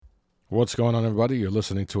What's going on, everybody? You're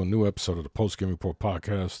listening to a new episode of the Post Game Report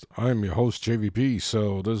podcast. I'm your host, JVP.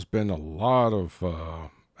 So, there's been a lot of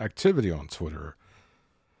activity on Twitter,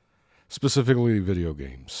 specifically video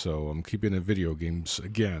games. So, I'm keeping it video games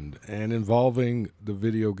again and involving the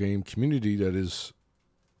video game community that is,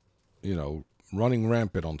 running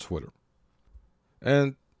rampant on Twitter.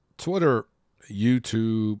 And Twitter,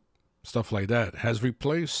 YouTube, stuff like that has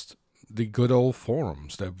replaced the good old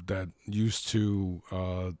forums that used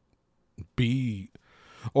to be,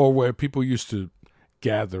 or where people used to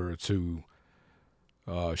gather to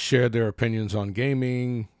share their opinions on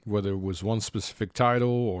gaming, whether it was one specific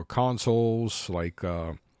title or consoles, like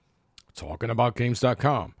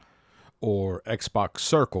talkingaboutgames.com or Xbox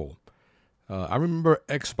Circle. I remember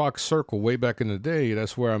Xbox Circle way back in the day.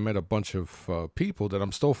 That's where I met a bunch of people that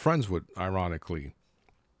I'm still friends with, ironically.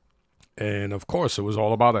 And of course, it was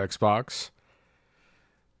all about Xbox.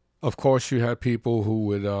 Of course, you had people who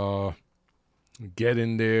would get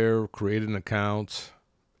in there, create an account,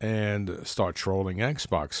 and start trolling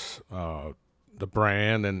Xbox, the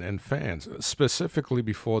brand and fans, specifically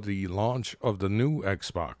before the launch of the new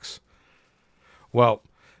Xbox. Well,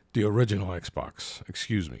 the original Xbox,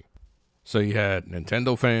 excuse me. So you had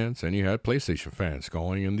Nintendo fans and you had PlayStation fans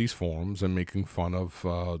going in these forums and making fun of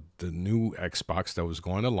the new Xbox that was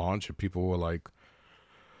going to launch. And people were like,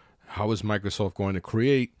 how is Microsoft going to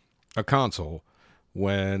create a console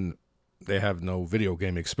when they have no video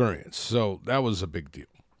game experience? So that was a big deal.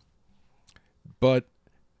 But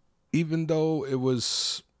even though it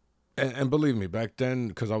was, and believe me, back then,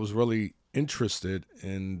 because I was really interested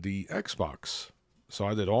in the Xbox, so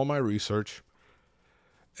I did all my research,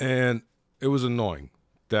 and it was annoying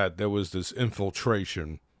that there was this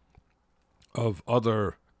infiltration of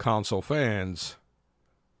other console fans,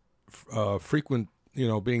 being frequent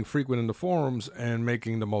in the forums and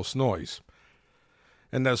making the most noise.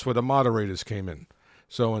 And that's where the moderators came in.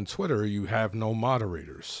 So in Twitter, you have no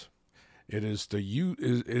moderators. It is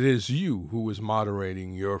you who is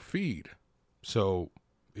moderating your feed. So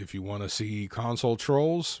if you want to see console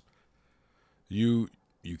trolls, you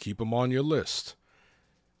keep them on your list.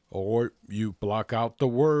 Or you block out the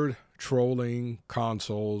word trolling,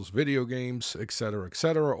 consoles, video games,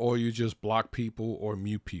 etc., or you just block people or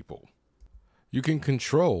mute people. You can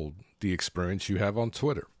control the experience you have on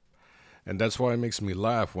Twitter. And that's why it makes me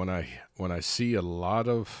laugh when I see a lot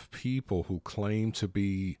of people who claim to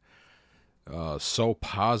be so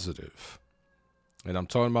positive. And I'm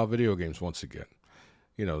talking about video games once again.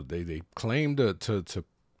 You know, they claim to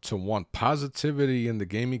want positivity in the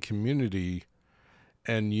gaming community,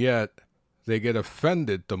 and yet they get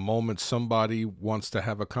offended the moment somebody wants to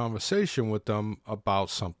have a conversation with them about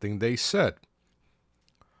something they said.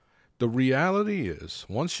 The reality is,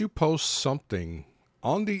 once you post something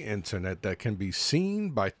on the internet that can be seen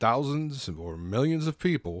by thousands or millions of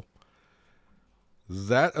people,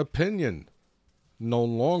 that opinion no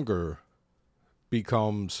longer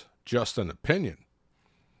becomes just an opinion.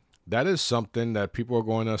 That is something that people are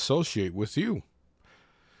going to associate with you.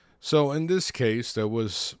 So in this case, there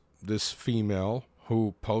was this female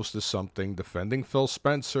who posted something defending Phil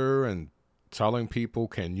Spencer and telling people,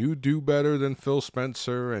 can you do better than Phil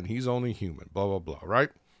Spencer? And he's only human, blah, blah, blah, right?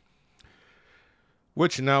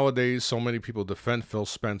 Which nowadays, so many people defend Phil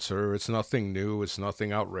Spencer. It's nothing new. It's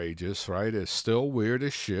nothing outrageous, right? It's still weird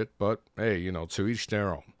as shit, but hey, to each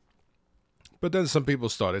their own. But then some people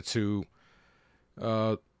started to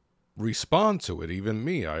respond to it. Even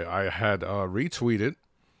me. I had retweeted.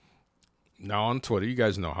 Now on Twitter, you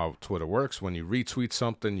guys know how Twitter works. When you retweet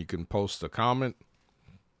something, you can post a comment,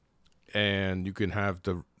 and you can have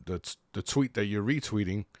the tweet that you're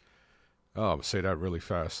retweeting. Oh, I'll say that really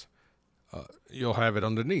fast. You'll have it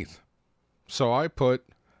underneath. So I put,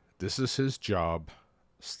 this is his job.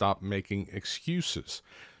 Stop making excuses.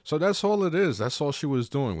 So that's all it is. That's all she was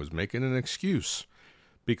doing, was making an excuse.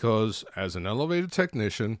 Because as an elevator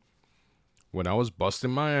technician, when I was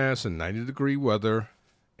busting my ass in 90-degree weather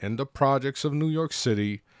in the projects of New York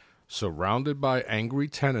City, surrounded by angry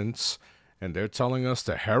tenants, and they're telling us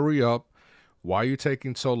to hurry up. Why are you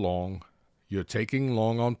taking so long? You're taking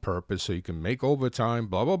long on purpose so you can make overtime,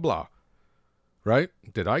 blah, blah, blah. Right?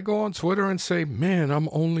 Did I go on Twitter and say, man, I'm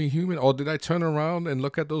only human? Or did I turn around and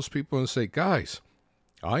look at those people and say, guys,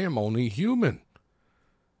 I am only human.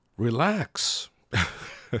 Relax.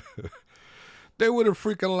 They would have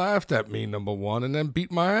freaking laughed at me, number one, and then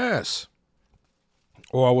beat my ass.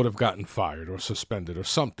 Or I would have gotten fired or suspended or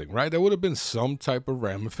something, right? There would have been some type of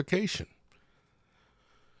ramification.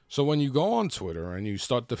 So when you go on Twitter and you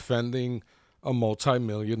start defending a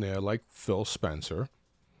multimillionaire like Phil Spencer,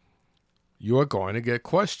 you are going to get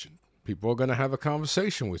questioned. People are going to have a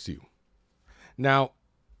conversation with you. Now,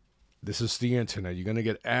 this is the internet. You're going to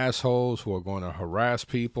get assholes who are going to harass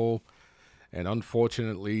people. And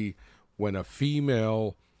unfortunately, when a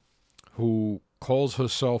female who calls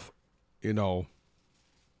herself, a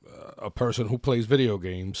person who plays video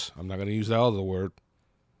games, I'm not going to use that other word,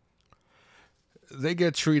 they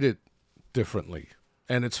get treated differently.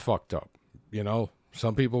 And it's fucked up.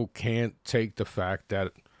 Some people can't take the fact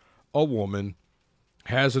that a woman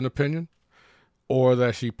has an opinion or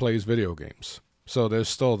that she plays video games. So there's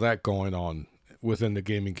still that going on within the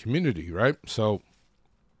gaming community, right? So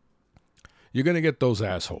you're going to get those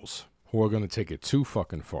assholes who are going to take it too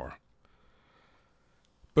fucking far.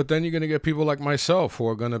 But then you're going to get people like myself who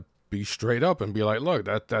are going to be straight up and be like, look,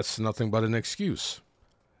 that's nothing but an excuse.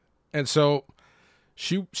 And so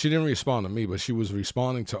she didn't respond to me, but she was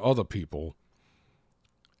responding to other people.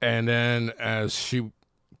 And then as she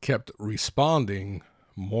kept responding,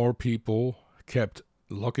 more people kept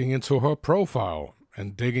looking into her profile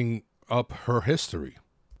and digging up her history.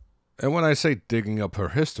 And when I say digging up her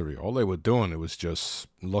history, all they were doing, it was just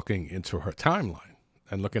looking into her timeline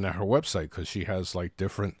and looking at her website, because she has like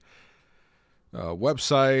different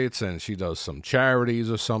websites and she does some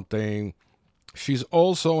charities or something. She's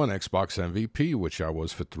also an Xbox MVP, which I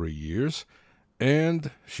was for 3 years.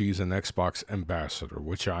 And she's an Xbox ambassador,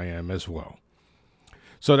 which I am as well.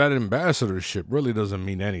 So that ambassadorship really doesn't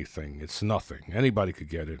mean anything. It's nothing. Anybody could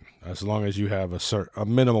get in as long as you have a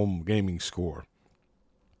minimum gaming score.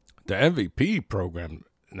 The MVP program,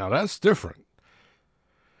 now that's different.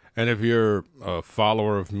 And if you're a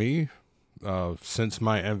follower of me, since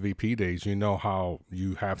my MVP days, you know how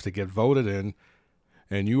you have to get voted in.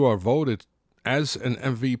 And you are voted as an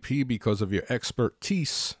MVP because of your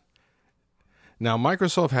expertise. Now,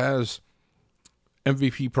 Microsoft has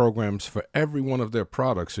MVP programs for every one of their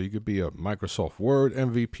products. So you could be a Microsoft Word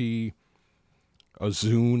MVP, a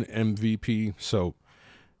Zune MVP. So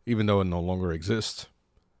even though it no longer exists.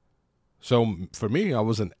 So for me, I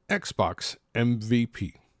was an Xbox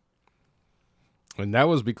MVP. And that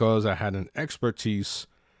was because I had an expertise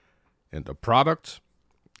in the product,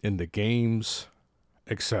 in the games,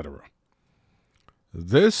 etc.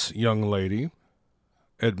 This young lady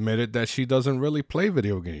admitted that she doesn't really play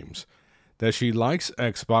video games, that she likes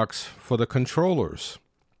Xbox for the controllers,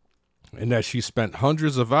 and that she spent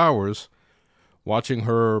hundreds of hours watching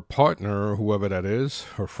her partner, whoever that is,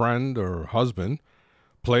 her friend or husband,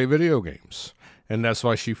 play video games. And that's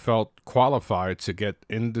why she felt qualified to get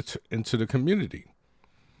into the community.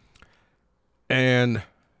 And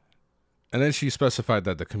then she specified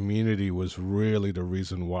that the community was really the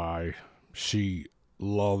reason why she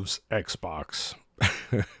loves Xbox.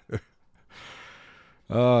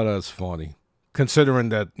 Oh, that's funny. Considering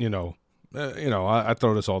that, I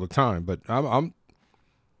throw this all the time, but I'm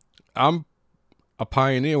a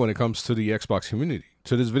pioneer when it comes to the Xbox community,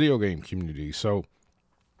 to this video game community. So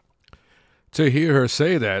to hear her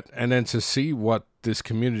say that, and then to see what this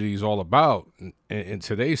community is all about in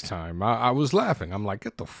today's time, I was laughing. I'm like,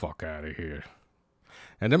 get the fuck out of here.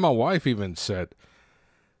 And then my wife even said,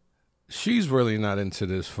 she's really not into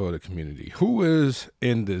this for the community. Who is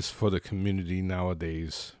in this for the community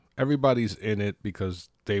nowadays? Everybody's in it because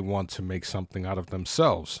they want to make something out of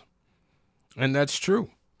themselves. And that's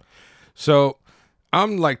true. So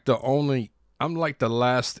I'm like the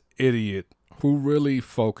last idiot who really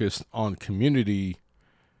focused on community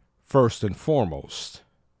first and foremost.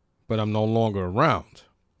 But I'm no longer around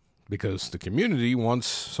because the community, once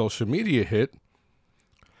social media hit,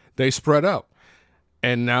 they spread out.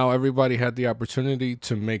 And now everybody had the opportunity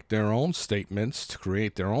to make their own statements, to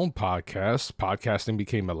create their own podcasts. Podcasting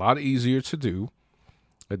became a lot easier to do.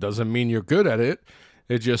 It doesn't mean you're good at it.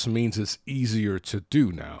 It just means it's easier to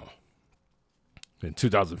do now. In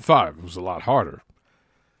 2005, it was a lot harder.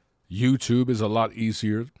 YouTube is a lot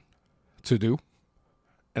easier to do.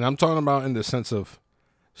 And I'm talking about in the sense of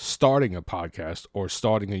starting a podcast or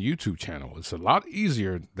starting a YouTube channel. It's a lot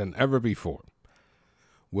easier than ever before.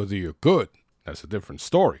 Whether you're good, that's a different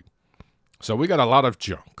story. So we got a lot of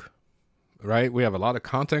junk, right? We have a lot of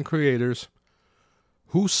content creators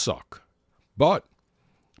who suck. But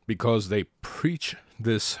because they preach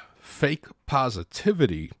this fake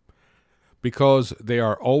positivity, because they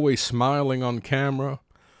are always smiling on camera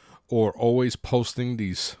or always posting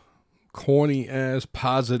these corny ass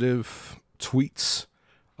positive tweets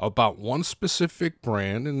about one specific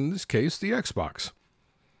brand, in this case, the Xbox,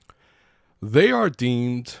 they are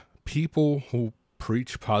deemed people who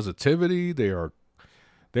preach positivity. They are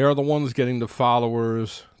the ones getting the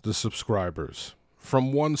followers, the subscribers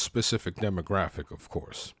from one specific demographic, of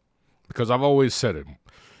course. Because I've always said it,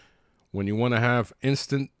 when you want to have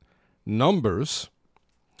instant numbers,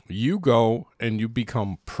 you go and you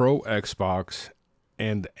become pro Xbox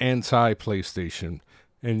and anti PlayStation,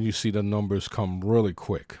 and you see the numbers come really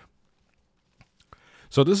quick.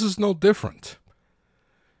 So this is no different.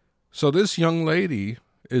 So this young lady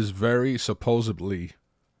is very supposedly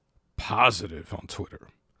positive on Twitter.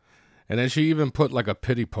 And then she even put like a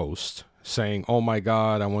pity post saying, "Oh my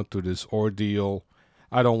God, I went through this ordeal.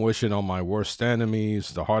 I don't wish it on my worst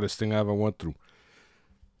enemies. The hardest thing I ever went through."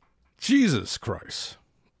 Jesus Christ.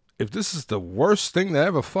 If this is the worst thing that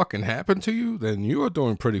ever fucking happened to you, then you are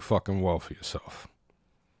doing pretty fucking well for yourself.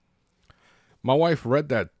 My wife read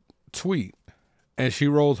that tweet and she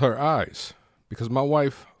rolled her eyes because my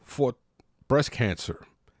wife fought breast cancer.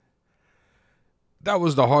 That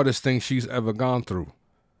was the hardest thing she's ever gone through.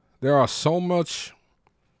 There are so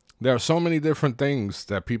many different things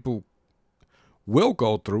that people will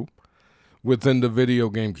go through within the video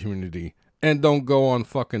game community and don't go on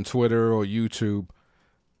fucking Twitter or YouTube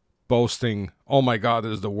boasting, "Oh my God,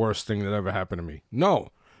 this is the worst thing that ever happened to me." No.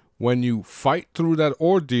 When you fight through that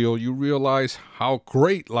ordeal, you realize how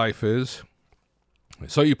great life is.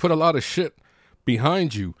 So you put a lot of shit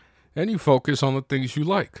behind you and you focus on the things you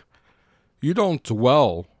like. You don't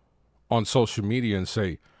dwell on social media and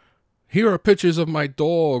say, "Here are pictures of my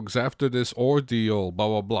dogs after this ordeal, blah,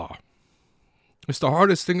 blah, blah." It's the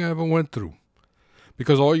hardest thing I ever went through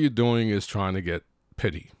because all you're doing is trying to get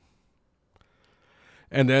pity.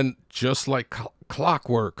 And then just like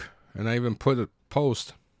clockwork, and I even put a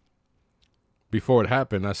post before it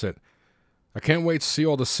happened, I said, "I can't wait to see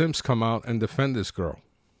all the simps come out and defend this girl."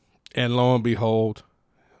 And lo and behold,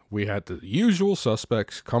 we had the usual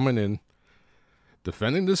suspects coming in,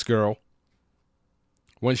 defending this girl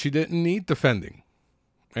when she didn't need defending.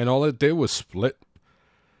 And all it did was split,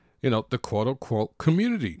 the quote-unquote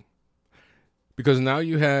community. Because now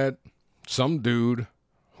you had some dude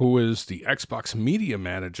who is the Xbox media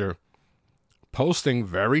manager posting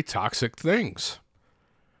very toxic things,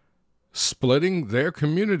 splitting their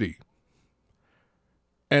community.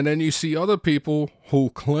 And then you see other people who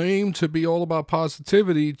claim to be all about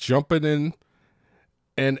positivity jumping in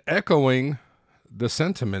and echoing the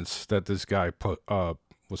sentiments that this guy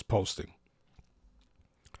was posting.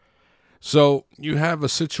 So you have a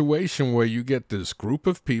situation where you get this group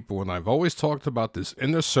of people, and I've always talked about this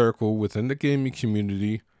inner circle within the gaming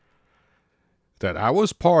community that I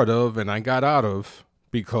was part of and I got out of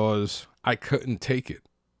because I couldn't take it.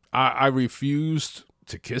 I refused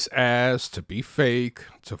to kiss ass, to be fake,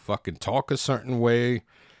 to fucking talk a certain way,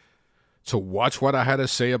 to watch what I had to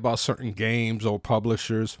say about certain games or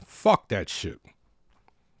publishers. Fuck that shit.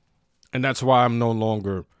 And that's why I'm no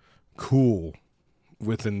longer cool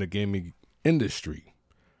within the gaming industry.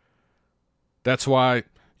 That's why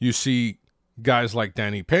you see guys like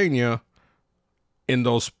Danny Pena in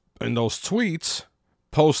those tweets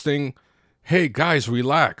posting, "Hey guys,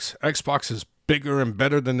 relax. Xbox is bigger and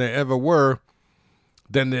better than they ever were,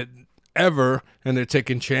 and they're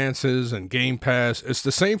taking chances and Game Pass." It's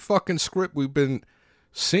the same fucking script we've been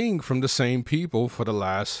seeing from the same people for the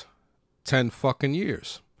last 10 fucking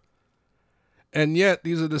years. And yet,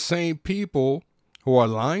 these are the same people who are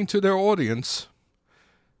lying to their audience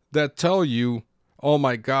that tell you, "Oh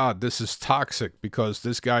my God, this is toxic because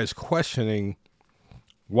this guy is questioning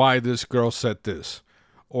why this girl said this."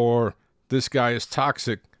 Or this guy is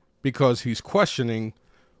toxic because he's questioning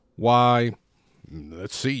why,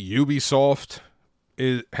 let's see, Ubisoft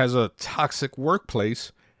has a toxic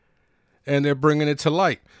workplace and they're bringing it to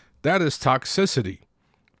light. That is toxicity.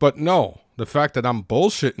 But no, the fact that I'm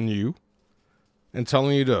bullshitting you and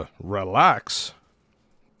telling you to relax,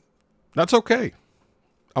 that's okay.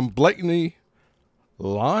 I'm blatantly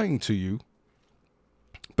lying to you,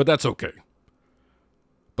 but that's okay.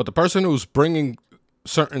 But the person who's bringing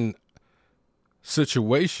certain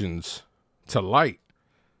situations to light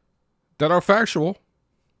that are factual,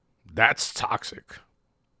 that's toxic.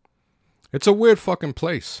 It's a weird fucking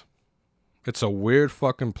place. It's a weird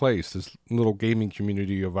fucking place, this little gaming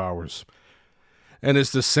community of ours. And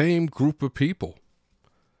it's the same group of people.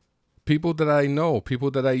 People that I know, people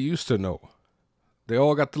that I used to know. They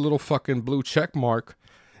all got the little fucking blue check mark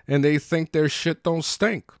and they think their shit don't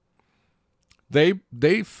stink.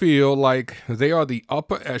 They feel like they are the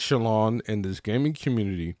upper echelon in this gaming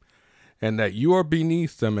community and that you are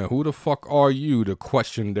beneath them, and who the fuck are you to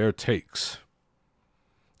question their takes?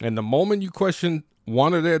 And the moment you question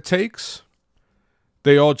one of their takes,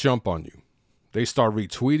 they all jump on you. They start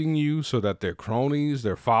retweeting you so that their cronies,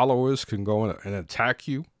 their followers can go and attack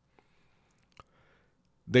you.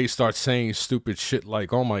 They start saying stupid shit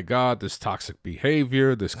like, "Oh my God, this toxic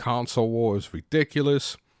behavior, this console war is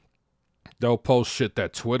ridiculous." They'll post shit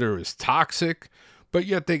that Twitter is toxic, but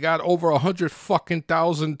yet they got over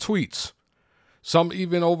 100,000 tweets. Some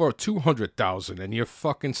even over 200,000, and you're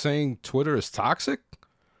fucking saying Twitter is toxic?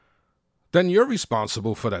 Then you're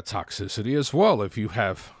responsible for that toxicity as well if you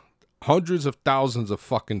have hundreds of thousands of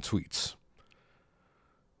fucking tweets.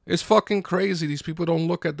 It's fucking crazy. These people don't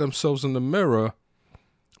look at themselves in the mirror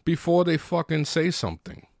before they fucking say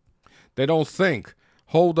something. They don't think,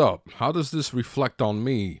 hold up, how does this reflect on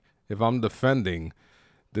me if I'm defending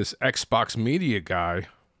this Xbox media guy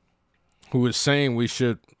who is saying we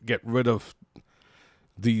should get rid of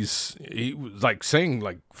these, he was like saying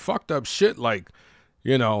like fucked up shit, like,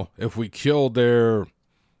 you know, if we kill their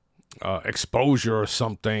exposure or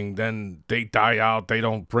something, then they die out. They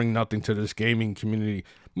don't bring nothing to this gaming community.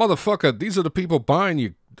 Motherfucker, these are the people buying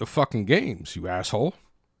you the fucking games, you asshole.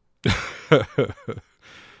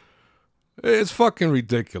 It's fucking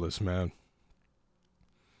ridiculous, man.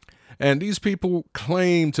 And these people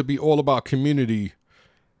claim to be all about community,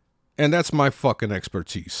 and that's my fucking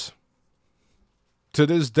expertise. To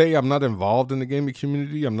this day, I'm not involved in the gaming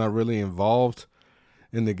community. I'm not really involved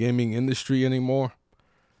in the gaming industry anymore.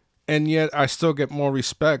 And yet, I still get more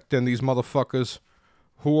respect than these motherfuckers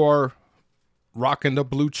who are rocking the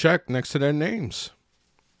blue check next to their names.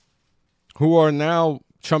 Who are now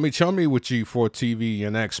chummy with G4 TV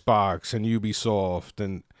and Xbox and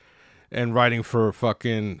Ubisoft and writing for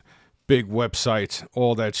fucking big websites,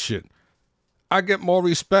 all that shit. I get more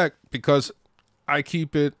respect because I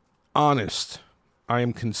keep it honest. I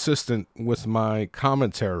am consistent with my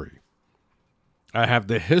commentary. I have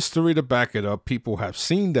the history to back it up. People have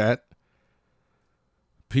seen that.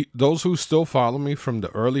 Those who still follow me from the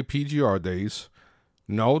early PGR days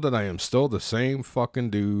know that I am still the same fucking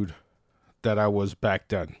dude that I was back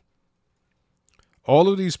then. All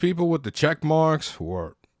of these people with the check marks who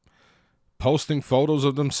are posting photos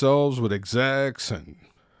of themselves with execs and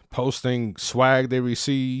posting swag they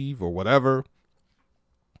receive or whatever,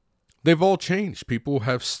 they've all changed. People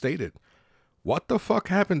have stated, what the fuck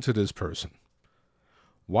happened to this person?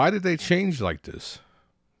 Why did they change like this?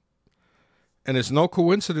 And it's no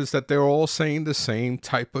coincidence that they're all saying the same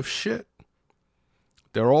type of shit.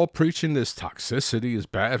 They're all preaching this toxicity is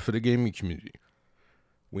bad for the gaming community.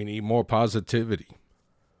 We need more positivity.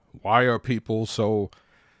 Why are people so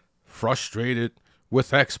frustrated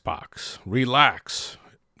with Xbox? Relax.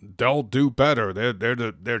 They'll do better.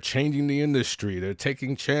 They're changing the industry. They're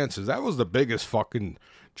taking chances. That was the biggest fucking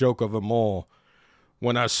joke of them all.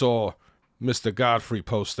 When I saw Mr. Godfrey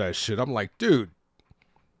post that shit, I'm like, dude,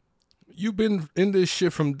 you've been in this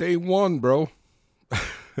shit from day one, bro.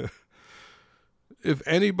 If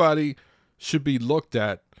anybody should be looked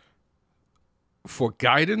at for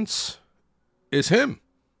guidance, it's him.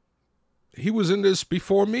 He was in this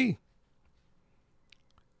before me.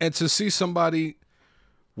 And to see somebody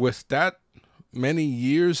with that many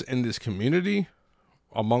years in this community,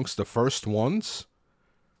 amongst the first ones,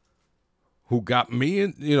 who got me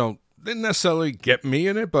in, you know, didn't necessarily get me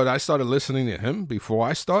in it, but I started listening to him before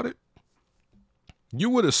I started.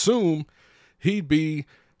 You would assume he'd be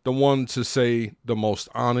the one to say the most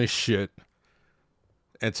honest shit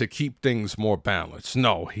and to keep things more balanced.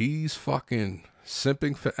 No, he's fucking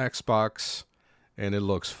simping for Xbox, and it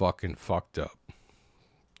looks fucking fucked up.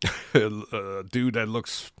 A dude that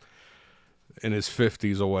looks in his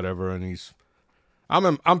 50s or whatever, and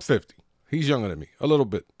I'm 50. He's younger than me, a little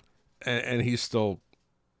bit. And he's still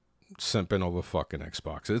simping over fucking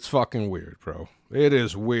Xbox. It's fucking weird, bro. It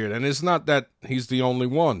is weird. And it's not that he's the only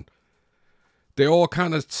one. They all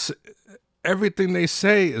kind of, everything they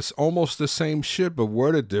say is almost the same shit, but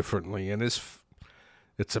worded differently. And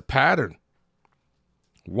it's a pattern.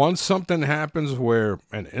 Once something happens where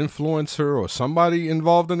an influencer or somebody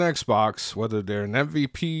involved in Xbox, whether they're an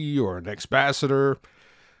MVP or an ambassador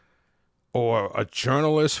or a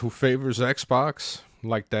journalist who favors Xbox,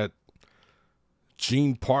 like that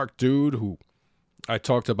Gene Park dude who I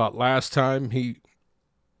talked about last time, he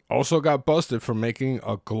also got busted for making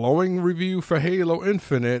a glowing review for Halo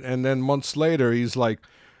Infinite, and then months later he's like,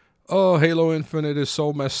 oh, Halo Infinite is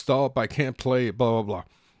so messed up, I can't play it, blah, blah, blah.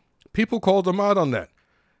 People called him out on that.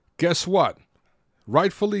 Guess what?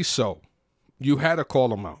 Rightfully so. You had to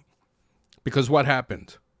call him out. Because what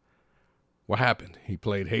happened? What happened? He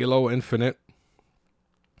played Halo Infinite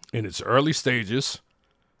in its early stages,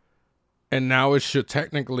 and now it should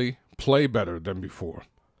technically play better than before.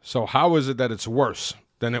 So how is it that it's worse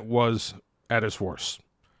than it was at its worst?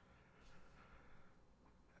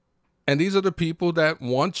 And these are the people that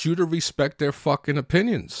want you to respect their fucking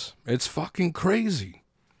opinions. It's fucking crazy.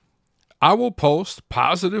 I will post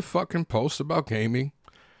positive fucking posts about gaming.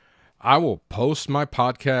 I will post my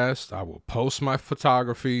podcast. I will post my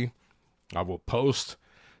photography. I will post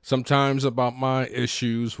sometimes about my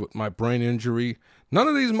issues with my brain injury. None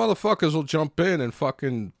of these motherfuckers will jump in and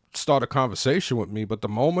fucking start a conversation with me. But the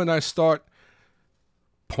moment I start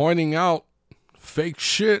pointing out fake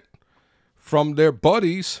shit from their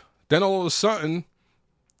buddies, then all of a sudden,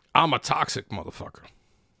 I'm a toxic motherfucker.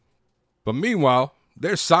 But meanwhile,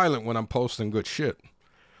 they're silent when I'm posting good shit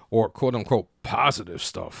or quote unquote positive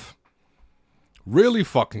stuff. Really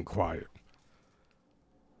fucking quiet.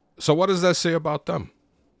 So what does that say about them?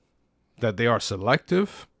 That they are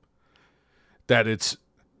selective, that it's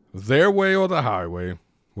their way or the highway,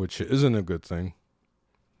 which isn't a good thing.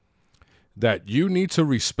 That you need to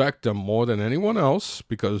respect them more than anyone else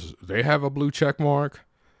because they have a blue check mark.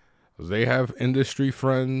 They have industry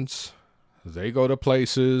friends. They go to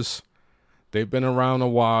places. They've been around a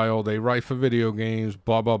while. They write for video games,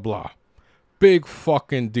 blah, blah, blah. Big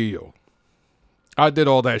fucking deal. I did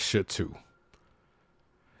all that shit too.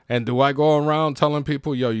 And do I go around telling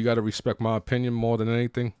people, yo, you got to respect my opinion more than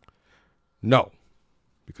anything? No.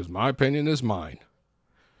 Because my opinion is mine.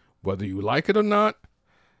 Whether you like it or not,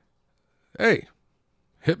 hey,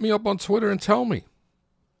 hit me up on Twitter and tell me.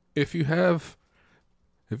 If you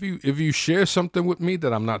share something with me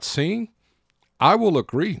that I'm not seeing, I will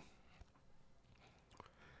agree.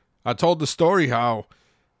 I told the story how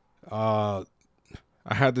I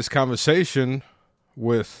had this conversation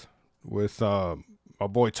with my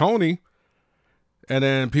boy Tony, and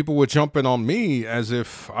then people were jumping on me as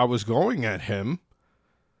if I was going at him.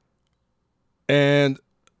 And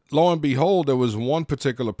lo and behold, there was one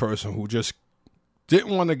particular person who just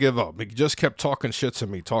didn't want to give up. He just kept talking shit to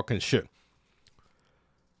me, talking shit.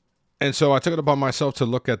 And so I took it upon myself to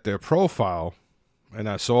look at their profile, and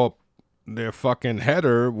I saw their fucking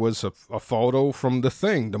header was a photo from The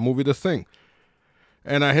Thing, the movie The Thing.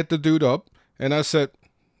 And I hit the dude up, and I said,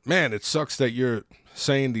 man, it sucks that you're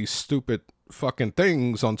saying these stupid fucking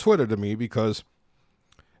things on Twitter to me because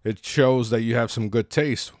it shows that you have some good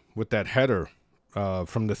taste with that header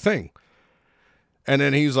from The Thing. And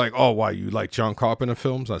then he's like, oh, why, you like John Carpenter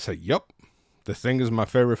films? I said, yep. The Thing is my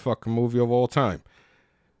favorite fucking movie of all time.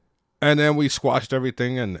 And then we squashed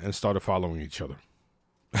everything and started following each other.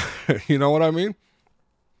 You know what I mean?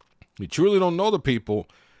 You truly don't know the people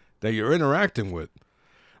that you're interacting with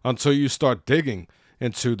until you start digging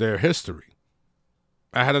into their history.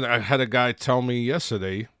 I had a guy tell me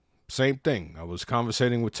yesterday, same thing. I was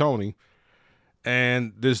conversating with Tony,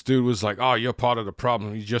 and this dude was like, oh, you're part of the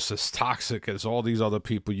problem. You're just as toxic as all these other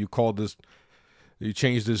people. You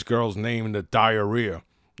changed this girl's name into Diarrhea.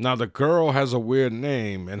 Now, the girl has a weird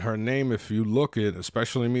name, and her name, if you look at,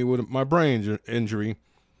 especially me with my brain injury,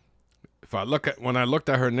 when I looked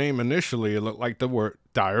at her name initially, it looked like the word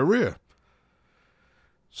diarrhea.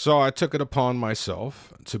 So I took it upon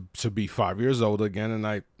myself to be 5 years old again, and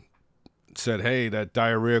I said, hey, that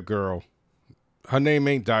diarrhea girl, her name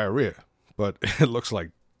ain't Diarrhea, but it looks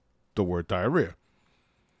like the word diarrhea.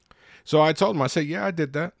 So I told him, I said, yeah, I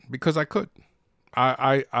did that because I could.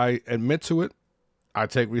 I admit to it. I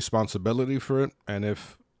take responsibility for it. And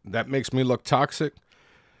if that makes me look toxic,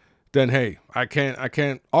 then hey, I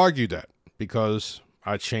can't argue that because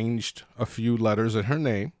I changed a few letters in her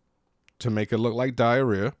name to make it look like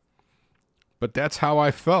diarrhea. But that's how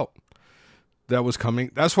I felt.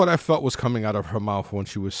 That's what I felt was coming out of her mouth when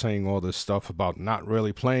she was saying all this stuff about not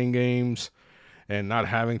really playing games and not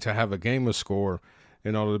having to have a gamer score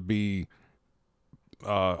in order to be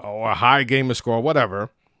or a high gamer score, whatever,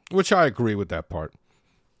 which I agree with that part,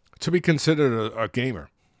 to be considered a gamer.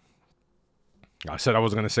 I said I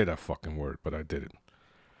wasn't going to say that fucking word, but I did it.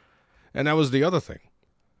 And that was the other thing.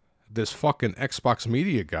 This fucking Xbox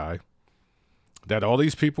Media guy that all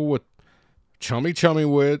these people were chummy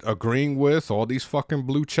with, agreeing with, all these fucking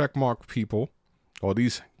blue checkmark people, all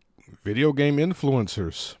these video game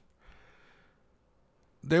influencers,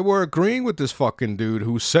 they were agreeing with this fucking dude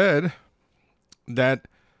who said that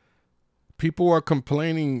people are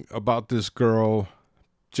complaining about this girl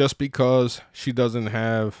just because she doesn't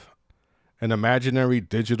have an imaginary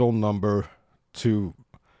digital number to,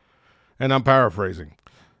 and I'm paraphrasing,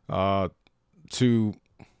 to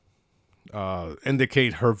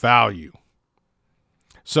indicate her value.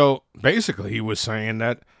 So basically he was saying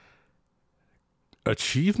that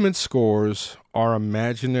achievement scores are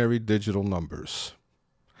imaginary digital numbers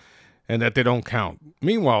and that they don't count.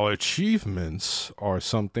 Meanwhile, achievements are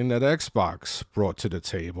something that Xbox brought to the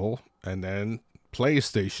table, and then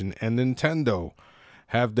PlayStation and Nintendo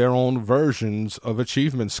have their own versions of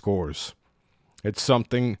achievement scores. It is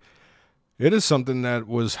something that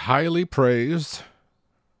was highly praised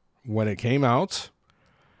when it came out,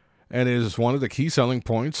 and is one of the key selling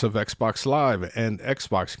points of Xbox Live and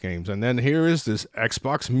Xbox games. And then here is this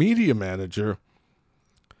Xbox Media Manager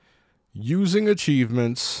using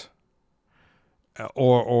achievements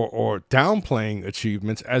or downplaying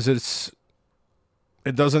achievements as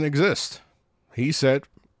it doesn't exist. He said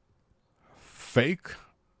he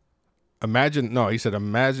said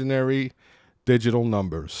imaginary digital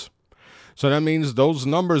numbers. So that means those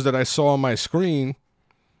numbers that I saw on my screen,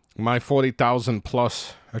 my 40,000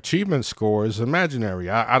 plus achievement score, is imaginary.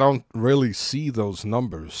 I don't really see those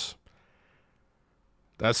numbers.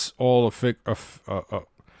 That's all a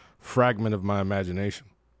fragment of my imagination.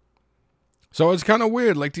 So it's kind of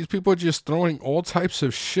weird. Like, these people are just throwing all types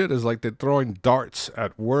of shit as like they're throwing darts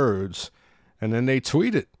at words, and then they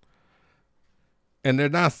tweet it. And they're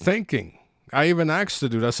not thinking. I even asked the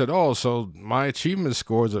dude, I said, "Oh, so my achievement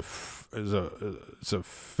score is a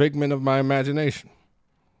figment of my imagination."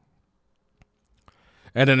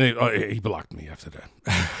 And then he blocked me after that.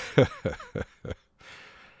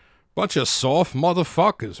 Bunch of soft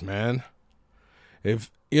motherfuckers, man.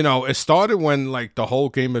 If it started when like the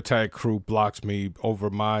whole Gamertag crew blocked me over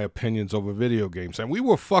my opinions over video games, and we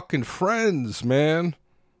were fucking friends, man.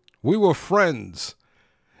 We were friends,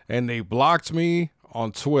 and they blocked me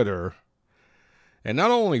on Twitter, and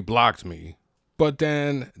not only blocked me, but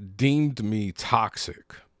then deemed me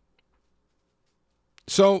toxic.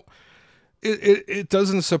 So it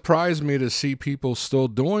doesn't surprise me to see people still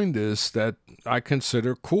doing this that I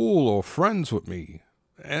consider cool or friends with me.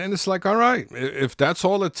 And it's like, all right, if that's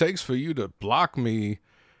all it takes for you to block me,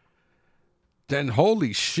 then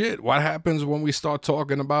holy shit, what happens when we start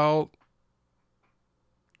talking about,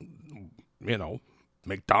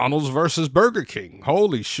 McDonald's versus Burger King?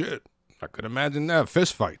 Holy shit. I could imagine that.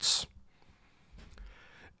 Fistfights.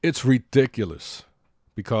 It's ridiculous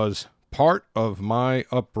because part of my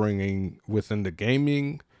upbringing within the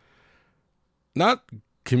gaming, not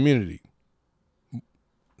community.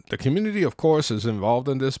 The community, of course, is involved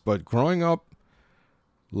in this, but growing up,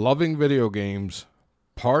 loving video games,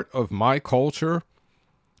 part of my culture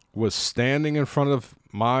was standing in front of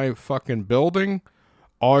my fucking building,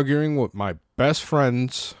 arguing with my best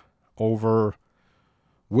friends over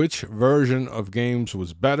which version of games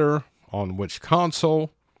was better on which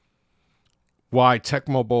console, why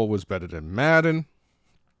Tecmo Bowl was better than Madden,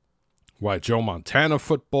 why Joe Montana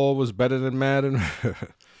football was better than Madden,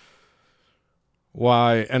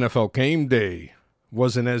 why NFL Game Day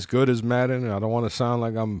wasn't as good as Madden. I don't want to sound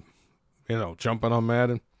like I'm, jumping on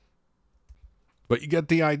Madden, but you get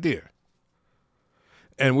the idea.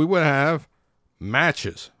 And we would have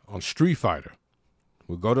matches on Street Fighter.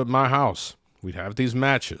 We'd go to my house. We'd have these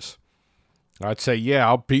matches. I'd say, yeah,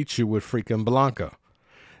 I'll beat you with freaking Blanca.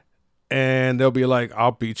 And they'll be like,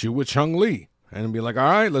 I'll beat you with Chun-Li. And I'd be like, all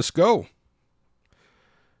right, let's go.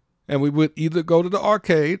 And we would either go to the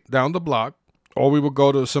arcade down the block, or we would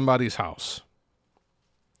go to somebody's house.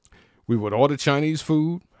 We would order Chinese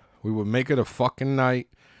food. We would make it a fucking night.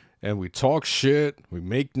 And we talk shit. We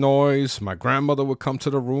make noise. My grandmother would come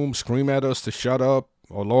to the room, scream at us to shut up,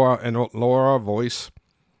 or lower our voice.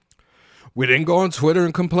 We didn't go on Twitter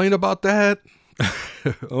and complain about that.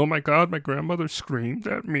 Oh my God, my grandmother screamed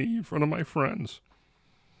at me in front of my friends.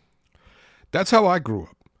 That's how I grew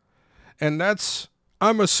up. And that's,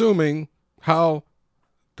 I'm assuming, how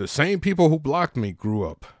the same people who blocked me grew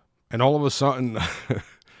up. And all of a sudden,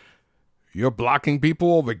 you're blocking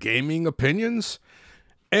people over gaming opinions?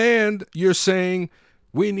 And you're saying,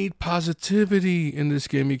 we need positivity in this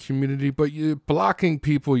gaming community, but you're blocking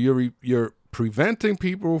people. You're preventing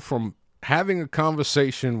people from having a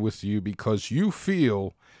conversation with you because you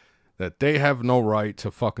feel that they have no right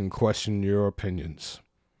to fucking question your opinions.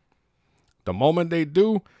 The moment they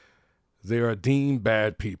do, they are deemed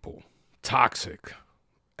bad people. Toxic.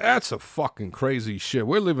 That's a fucking crazy shit.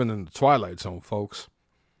 We're living in the Twilight Zone, folks.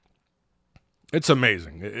 It's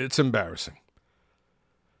amazing. It's embarrassing.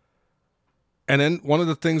 And then one of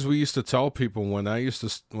the things we used to tell people when I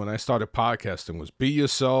started podcasting was be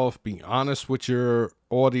yourself, be honest with your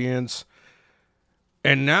audience.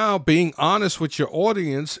 And now being honest with your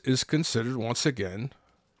audience is considered, once again,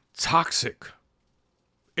 toxic.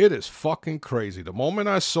 It is fucking crazy. The moment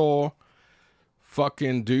I saw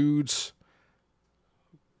fucking dudes,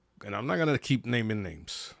 and I'm not going to keep naming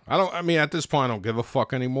names. At this point, I don't give a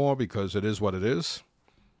fuck anymore because it is what it is.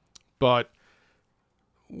 But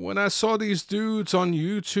when I saw these dudes on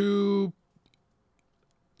YouTube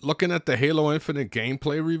looking at the Halo Infinite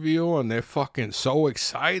gameplay reveal, and they're fucking so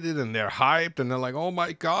excited and they're hyped and they're like, oh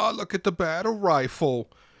my God, look at the battle rifle.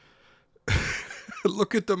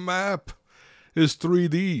 Look at the map. It's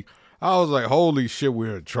 3D. I was like, holy shit,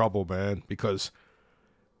 we're in trouble, man. Because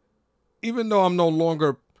even though I'm no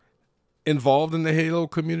longer involved in the Halo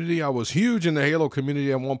community, I was huge in the Halo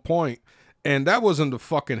community at one point, and that wasn't the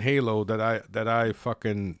fucking Halo that I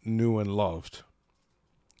fucking knew and loved.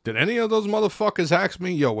 Did any of those motherfuckers ask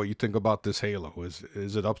me, yo, what you think about this Halo?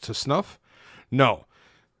 Is it up to snuff? No.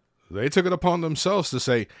 They took it upon themselves to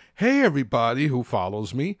say, hey, everybody who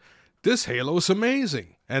follows me, this Halo is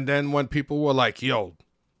amazing. And then when people were like, yo,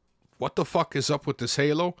 what the fuck is up with this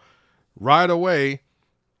Halo? Right away,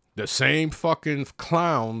 the same fucking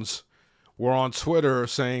clowns were on Twitter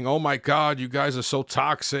saying, oh my God, you guys are so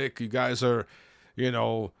toxic. You guys are,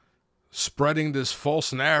 spreading this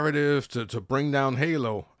false narrative to bring down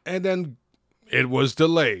Halo. And then it was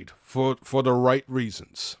delayed for the right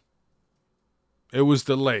reasons. It was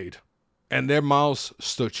delayed. And their mouths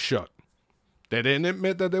stood shut. They didn't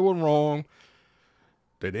admit that they were wrong.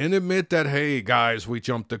 They didn't admit that, hey, guys, we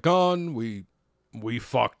jumped the gun. We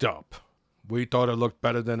fucked up. We thought it looked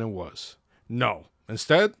better than it was. No.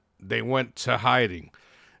 Instead, they went to hiding.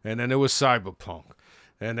 And then it was Cyberpunk.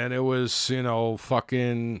 And then it was,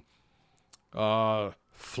 fucking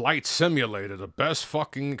Flight Simulator, the best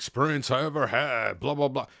fucking experience I ever had, blah, blah,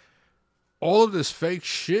 blah. All of this fake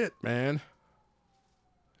shit, man.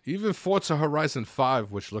 Even Forza Horizon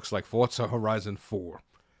 5, which looks like Forza Horizon 4.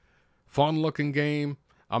 Fun-looking game.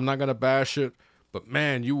 I'm not going to bash it. But,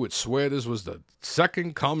 man, you would swear this was the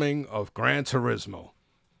second coming of Gran Turismo.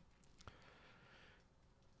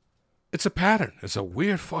 It's a pattern. It's a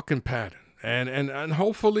weird fucking pattern. And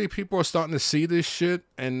hopefully people are starting to see this shit.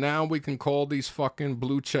 And now we can call these fucking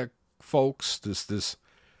blue check folks this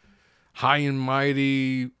high and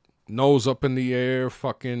mighty, nose up in the air,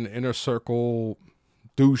 fucking inner circle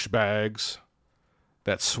douchebags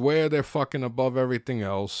that swear they're fucking above everything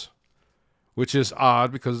else. Which is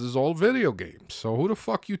odd because it's all video games. So who the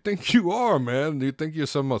fuck you think you are, man? Do you think you're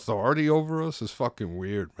some authority over us? It's fucking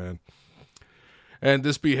weird, man. And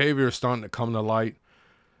this behavior is starting to come to light.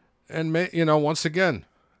 And, once again,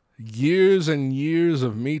 years and years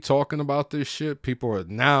of me talking about this shit, people are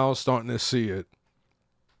now starting to see it.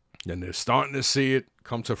 And they're starting to see it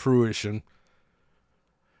come to fruition.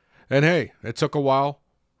 And hey, it took a while,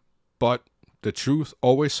 but the truth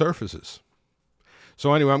always surfaces.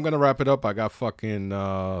 So anyway, I'm going to wrap it up. I got fucking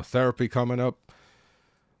therapy coming up.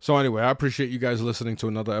 So anyway, I appreciate you guys listening to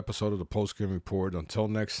another episode of the Post Game Report. Until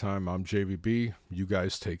next time, I'm JVB. You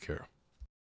guys take care.